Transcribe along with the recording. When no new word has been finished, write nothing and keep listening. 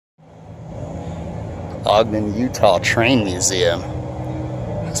Ogden, Utah Train Museum.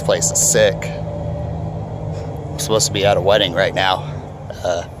 This place is sick. I'm supposed to be at a wedding right now.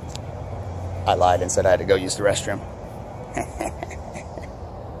 I lied and said I had to go use the restroom.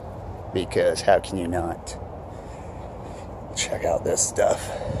 Because how can you not? Check out this stuff.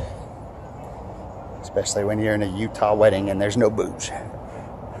 Especially when you're in a Utah wedding and there's no booze.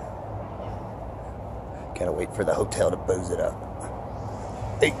 Gotta wait for the hotel to booze it up.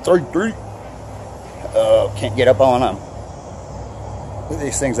 833. Oh, can't get up on them. Look at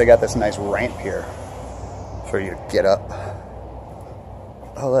these things, they got this nice ramp here for you to get up.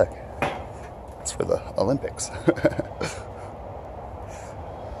 Oh look, it's for the Olympics.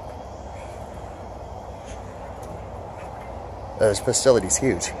 This facility's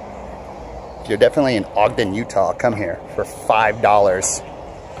huge. If you're definitely in Ogden, Utah, come here for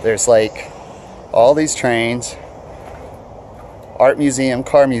 $5. There's like all these trains, art museum,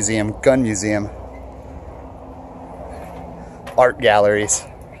 car museum, gun museum, art galleries,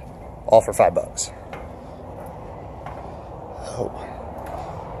 all for $5. Oh,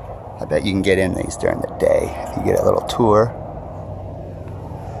 I bet you can get in these during the day if you get a little tour.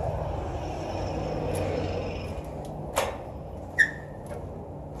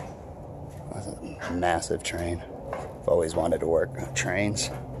 That's a massive train. I've always wanted to work on trains.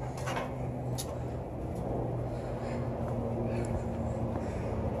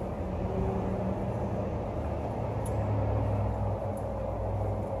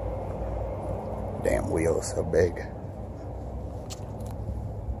 Damn wheel is so big.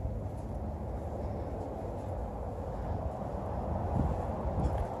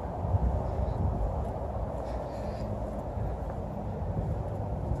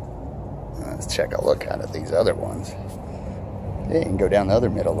 Let's check a look at these other ones. Yeah, you can go down the other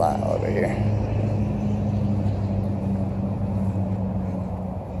middle aisle over here.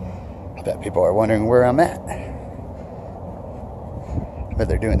 I bet people are wondering where I'm at. But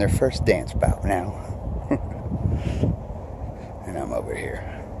they're doing their first dance bout now. And I'm over here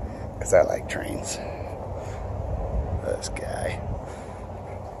because I like trains. This guy.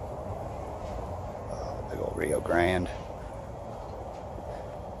 Oh, big old Rio Grande.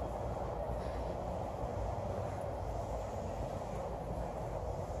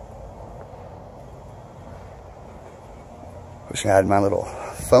 Wish I had my little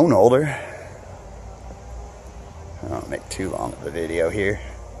phone holder. I don't make too long of a video here.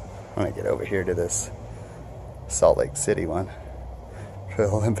 I'm gonna get over here to this Salt Lake City one for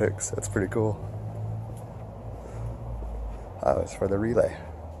the Olympics. That's pretty cool. Oh, it's for the relay.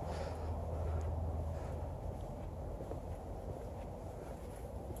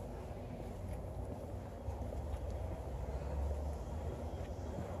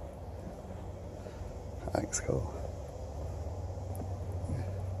 That's cool.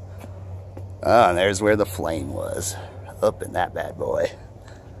 Oh, and there's where the flame was. Up in that bad boy.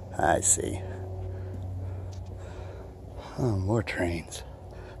 I see. Oh, more trains.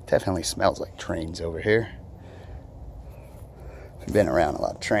 Definitely smells like trains over here. If you've been around a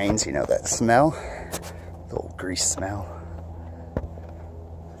lot of trains, you know that smell. The old grease smell.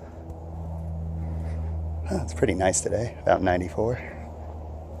 Oh, it's pretty nice today. About 94.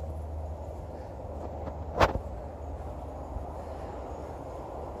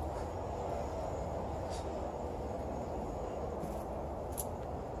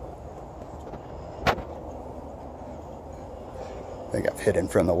 I think I've hidden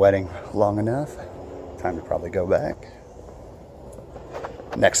from the wedding long enough. Time to probably go back.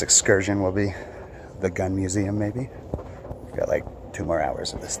 Next excursion will be the gun museum, maybe. We've got like 2 more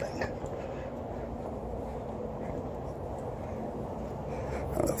hours of this thing.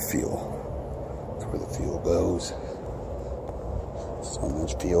 Oh, the fuel. That's where the fuel goes. So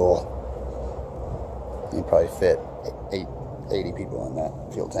much fuel. You can probably fit 80 people in that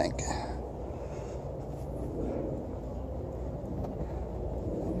fuel tank.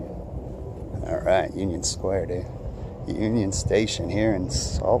 Alright, Union Square, dude. Union Station here in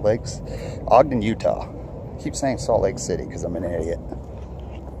Salt Lake, Ogden, Utah. I keep saying Salt Lake City because I'm an idiot.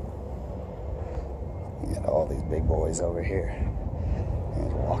 You got all these big boys over here. You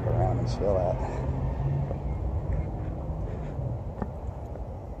just walk around and chill out.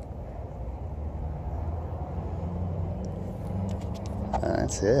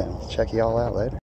 That's it. Check y'all out later.